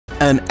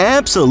An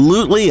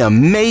absolutely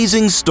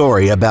amazing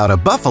story about a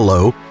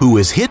buffalo who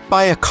was hit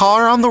by a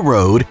car on the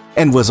road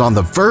and was on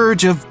the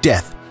verge of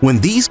death when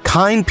these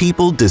kind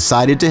people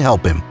decided to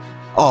help him.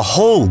 A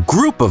whole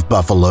group of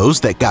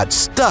buffaloes that got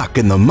stuck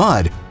in the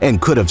mud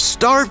and could have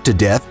starved to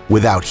death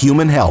without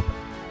human help.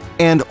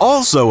 And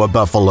also a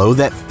buffalo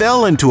that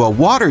fell into a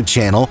water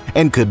channel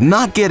and could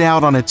not get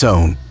out on its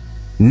own.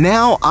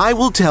 Now I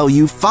will tell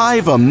you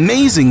 5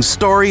 amazing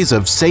stories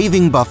of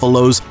saving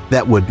buffaloes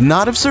that would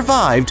not have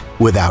survived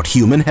without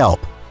human help.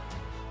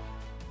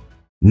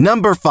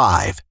 Number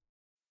 5.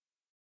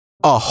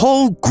 A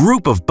whole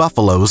group of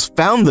buffaloes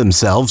found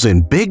themselves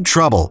in big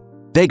trouble.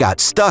 They got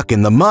stuck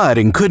in the mud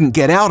and couldn't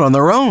get out on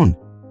their own.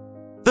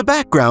 The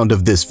background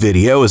of this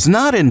video is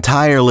not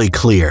entirely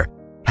clear.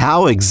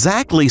 How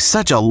exactly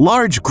such a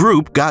large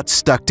group got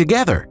stuck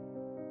together?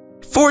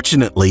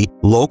 Fortunately,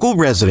 local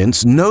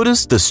residents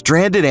noticed the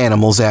stranded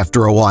animals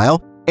after a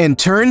while and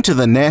turned to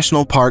the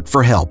national park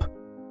for help.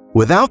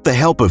 Without the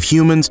help of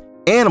humans,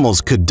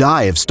 animals could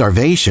die of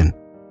starvation.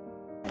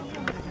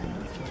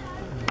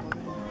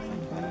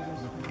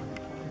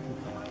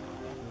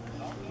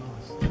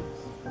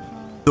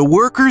 The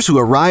workers who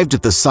arrived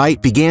at the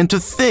site began to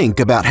think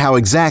about how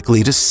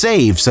exactly to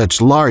save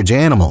such large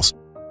animals.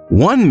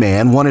 One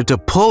man wanted to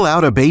pull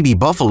out a baby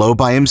buffalo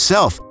by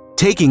himself,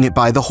 taking it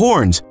by the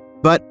horns,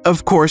 but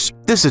of course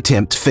this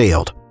attempt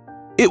failed.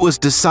 It was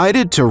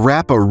decided to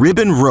wrap a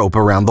ribbon rope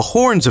around the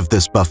horns of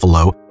this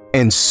buffalo,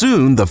 and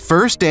soon the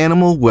first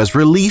animal was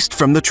released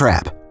from the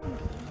trap.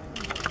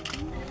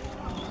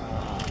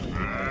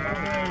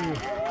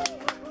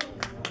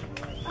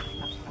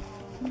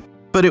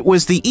 But it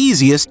was the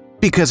easiest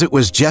because it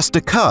was just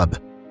a cub.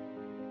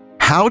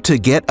 How to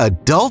get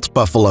adult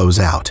buffaloes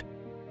out?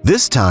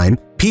 This time,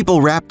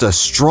 people wrapped a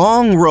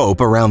strong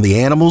rope around the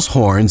animal's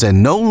horns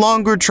and no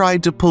longer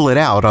tried to pull it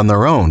out on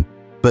their own,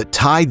 but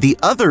tied the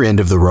other end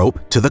of the rope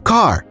to the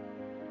car.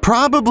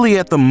 Probably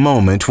at the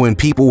moment when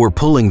people were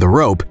pulling the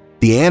rope,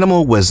 the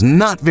animal was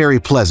not very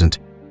pleasant,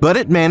 but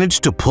it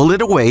managed to pull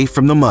it away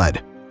from the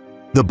mud.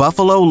 The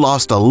buffalo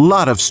lost a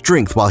lot of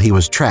strength while he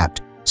was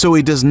trapped, so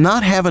he does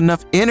not have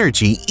enough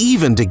energy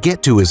even to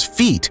get to his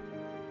feet.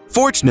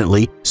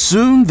 Fortunately,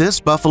 soon this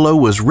buffalo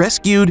was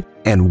rescued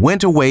and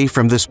went away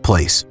from this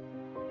place.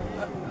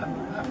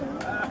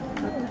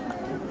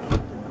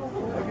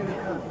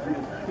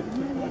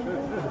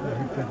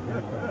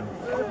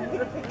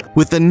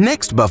 With the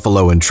next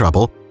buffalo in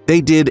trouble,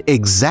 they did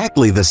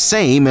exactly the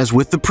same as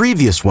with the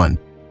previous one.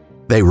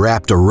 They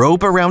wrapped a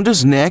rope around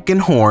his neck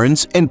and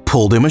horns and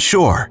pulled him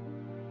ashore.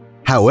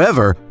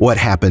 However, what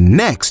happened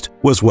next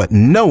was what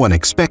no one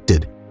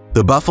expected.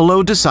 The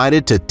buffalo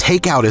decided to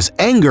take out his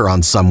anger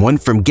on someone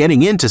from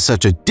getting into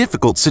such a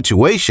difficult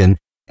situation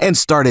and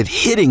started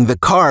hitting the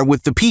car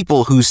with the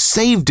people who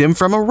saved him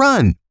from a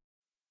run.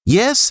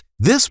 Yes,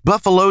 this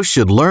buffalo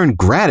should learn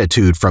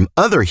gratitude from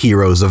other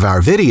heroes of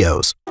our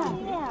videos.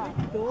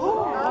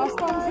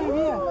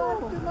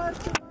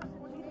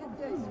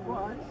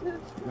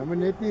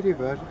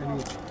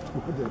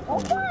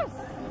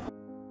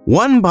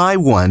 One by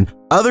one,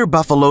 other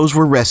buffaloes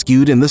were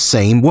rescued in the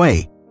same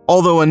way,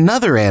 although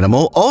another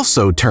animal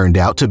also turned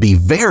out to be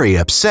very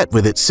upset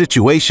with its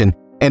situation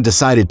and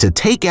decided to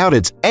take out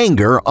its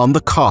anger on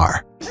the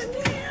car.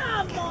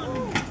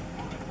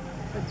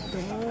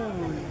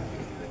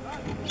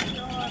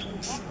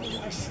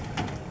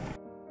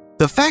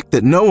 The fact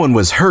that no one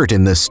was hurt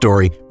in this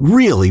story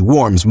really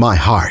warms my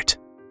heart.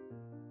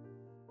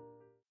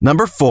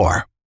 Number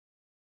 4.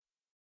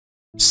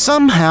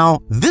 Somehow,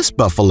 this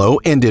buffalo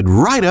ended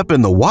right up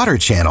in the water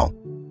channel.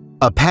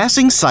 A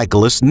passing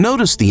cyclist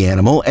noticed the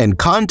animal and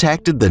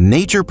contacted the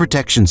Nature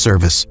Protection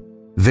Service.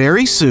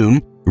 Very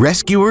soon,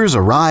 rescuers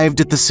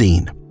arrived at the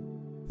scene.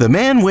 The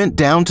man went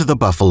down to the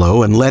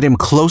buffalo and led him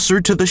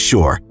closer to the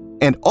shore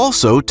and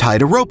also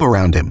tied a rope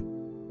around him.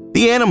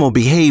 The animal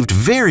behaved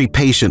very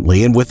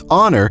patiently and with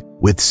honor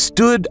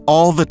withstood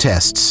all the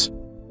tests.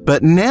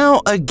 But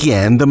now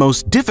again, the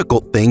most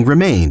difficult thing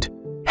remained: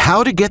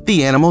 how to get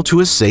the animal to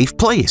a safe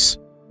place.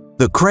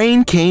 The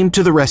crane came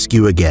to the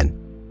rescue again.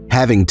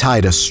 Having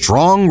tied a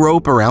strong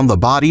rope around the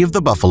body of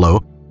the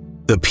buffalo,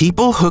 the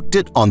people hooked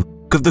it on the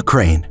hook of the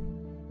crane.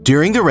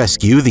 During the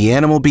rescue, the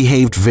animal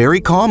behaved very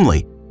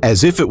calmly,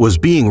 as if it was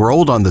being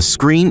rolled on the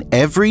screen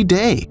every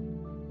day.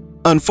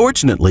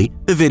 Unfortunately,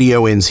 the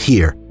video ends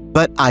here,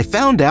 but I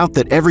found out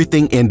that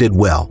everything ended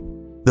well.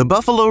 The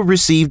buffalo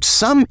received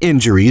some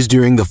injuries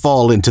during the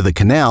fall into the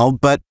canal,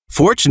 but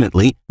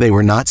fortunately, they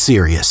were not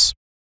serious.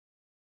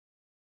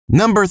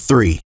 Number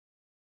 3.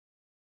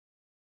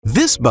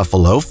 This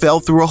buffalo fell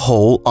through a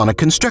hole on a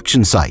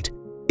construction site.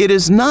 It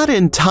is not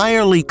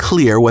entirely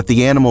clear what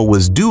the animal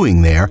was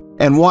doing there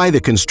and why the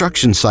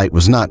construction site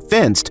was not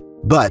fenced,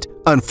 but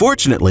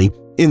unfortunately,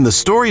 in the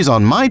stories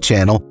on my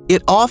channel,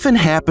 it often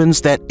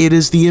happens that it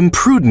is the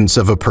imprudence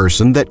of a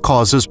person that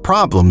causes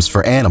problems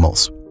for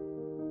animals.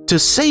 To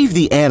save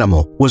the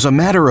animal was a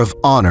matter of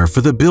honor for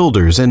the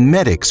builders and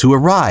medics who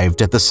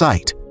arrived at the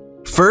site.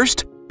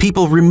 First,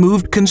 people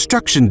removed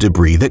construction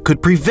debris that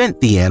could prevent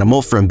the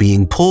animal from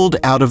being pulled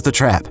out of the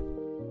trap.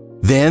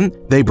 Then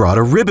they brought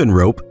a ribbon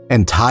rope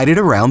and tied it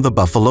around the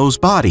buffalo's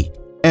body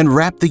and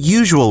wrapped the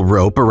usual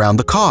rope around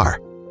the car.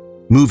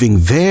 Moving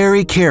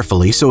very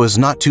carefully so as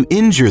not to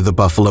injure the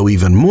buffalo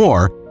even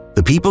more,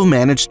 the people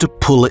managed to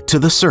pull it to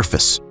the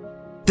surface.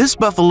 This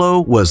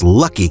buffalo was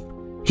lucky.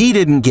 He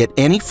didn't get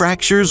any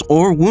fractures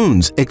or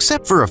wounds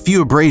except for a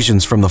few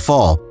abrasions from the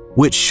fall,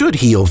 which should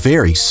heal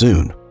very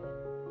soon.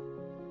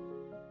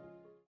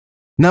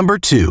 Number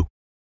 2.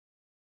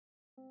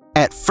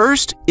 At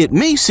first, it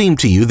may seem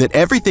to you that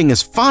everything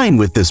is fine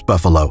with this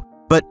buffalo,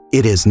 but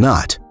it is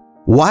not.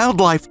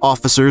 Wildlife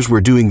officers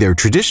were doing their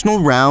traditional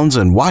rounds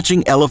and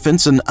watching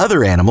elephants and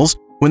other animals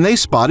when they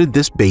spotted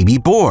this baby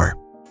boar.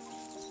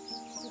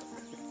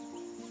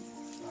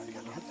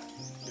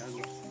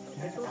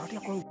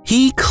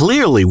 He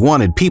clearly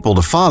wanted people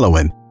to follow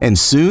him, and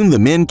soon the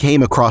men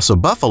came across a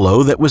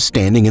buffalo that was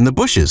standing in the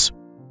bushes.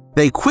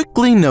 They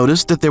quickly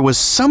noticed that there was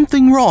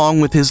something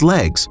wrong with his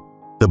legs.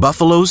 The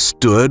buffalo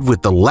stood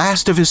with the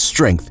last of his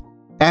strength,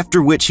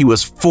 after which he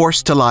was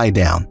forced to lie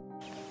down.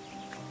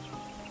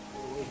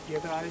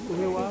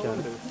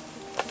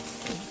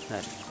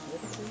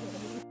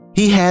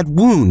 He had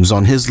wounds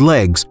on his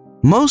legs,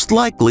 most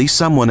likely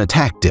someone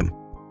attacked him.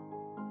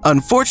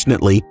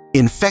 Unfortunately,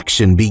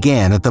 infection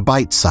began at the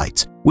bite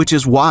sites, which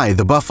is why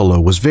the buffalo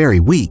was very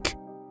weak.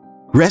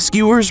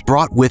 Rescuers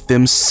brought with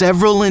them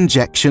several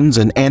injections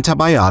and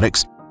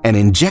antibiotics and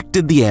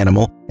injected the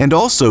animal and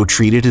also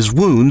treated his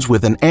wounds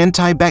with an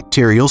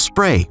antibacterial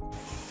spray.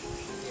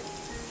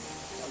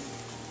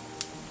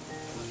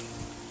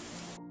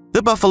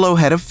 The buffalo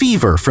had a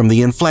fever from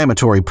the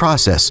inflammatory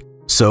process,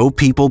 so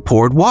people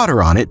poured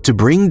water on it to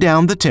bring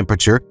down the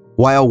temperature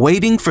while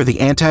waiting for the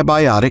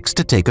antibiotics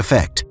to take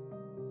effect.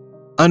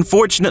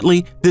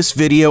 Unfortunately, this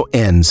video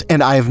ends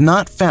and I have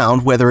not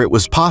found whether it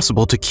was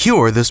possible to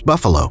cure this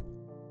buffalo.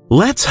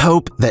 Let's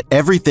hope that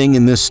everything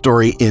in this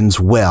story ends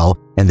well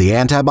and the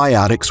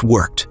antibiotics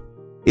worked.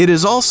 It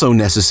is also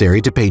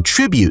necessary to pay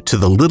tribute to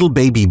the little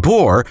baby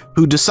boar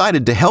who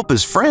decided to help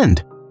his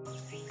friend.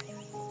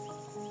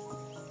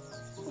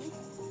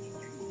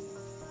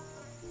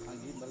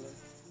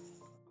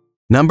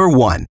 Number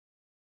 1.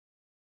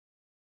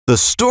 The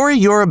story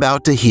you're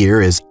about to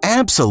hear is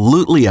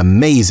absolutely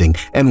amazing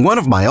and one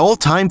of my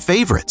all-time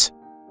favorites.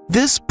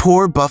 This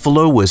poor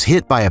buffalo was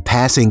hit by a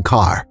passing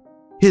car.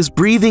 His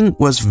breathing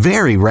was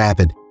very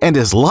rapid and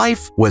his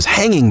life was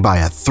hanging by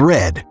a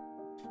thread.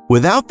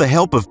 Without the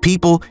help of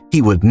people,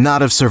 he would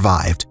not have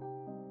survived.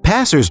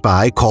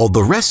 Passers-by called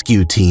the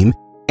rescue team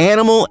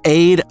Animal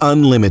Aid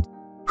Unlimited,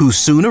 who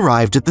soon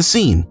arrived at the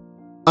scene.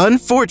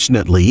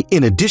 Unfortunately,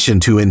 in addition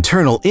to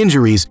internal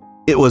injuries,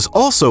 it was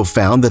also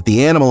found that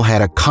the animal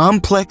had a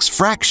complex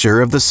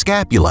fracture of the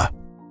scapula.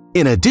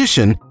 In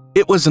addition,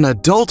 it was an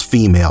adult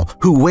female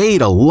who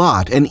weighed a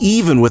lot, and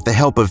even with the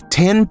help of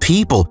 10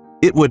 people,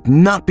 it would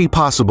not be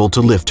possible to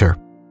lift her.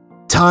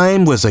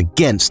 Time was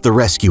against the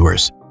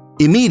rescuers.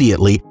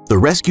 Immediately, the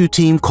rescue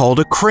team called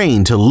a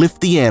crane to lift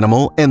the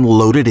animal and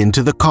load it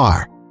into the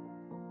car.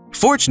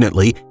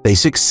 Fortunately, they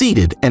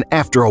succeeded, and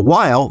after a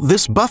while,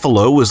 this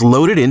buffalo was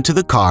loaded into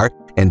the car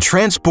and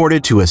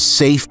transported to a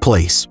safe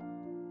place.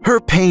 Her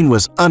pain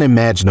was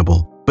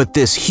unimaginable, but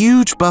this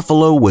huge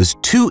buffalo was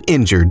too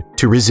injured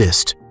to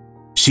resist.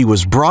 She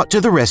was brought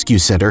to the rescue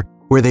center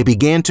where they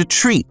began to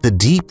treat the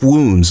deep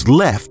wounds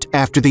left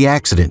after the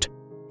accident.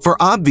 For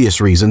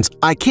obvious reasons,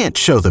 I can't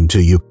show them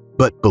to you,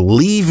 but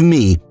believe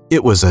me,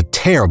 it was a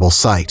terrible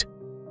sight.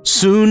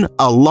 Soon,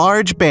 a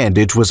large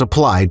bandage was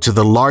applied to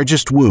the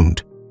largest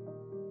wound.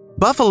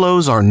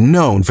 Buffaloes are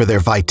known for their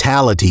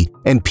vitality,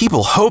 and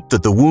people hoped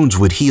that the wounds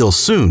would heal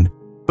soon.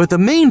 But the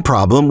main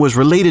problem was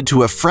related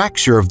to a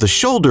fracture of the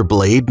shoulder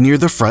blade near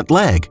the front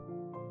leg.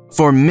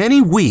 For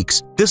many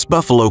weeks, this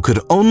buffalo could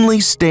only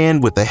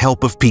stand with the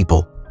help of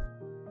people.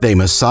 They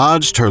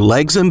massaged her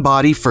legs and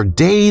body for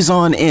days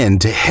on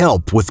end to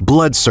help with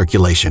blood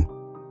circulation.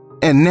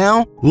 And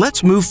now,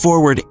 let's move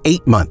forward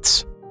 8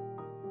 months.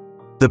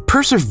 The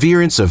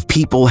perseverance of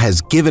people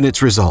has given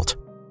its result.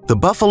 The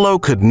buffalo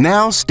could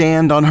now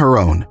stand on her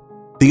own.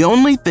 The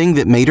only thing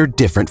that made her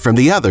different from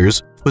the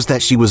others was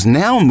that she was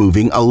now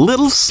moving a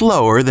little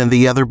slower than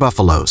the other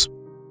buffaloes.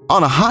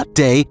 On a hot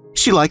day,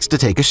 she likes to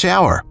take a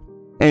shower,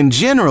 and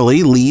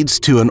generally leads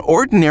to an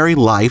ordinary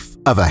life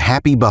of a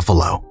happy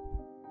buffalo.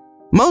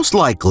 Most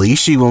likely,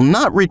 she will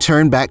not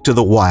return back to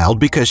the wild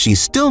because she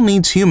still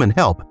needs human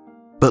help,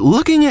 but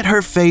looking at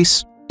her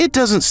face, it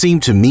doesn't seem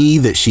to me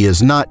that she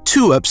is not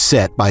too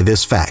upset by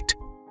this fact.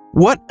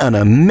 What an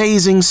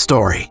amazing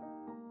story!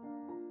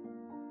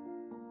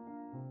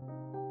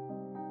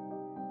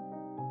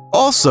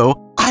 Also,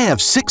 I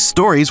have 6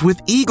 stories with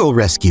eagle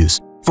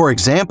rescues. For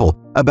example,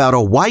 about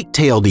a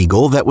white-tailed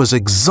eagle that was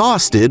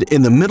exhausted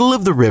in the middle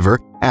of the river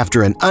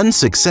after an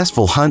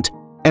unsuccessful hunt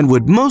and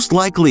would most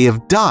likely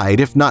have died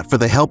if not for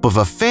the help of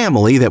a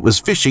family that was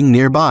fishing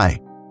nearby.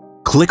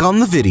 Click on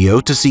the video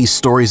to see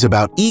stories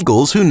about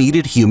eagles who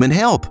needed human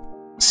help.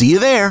 See you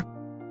there!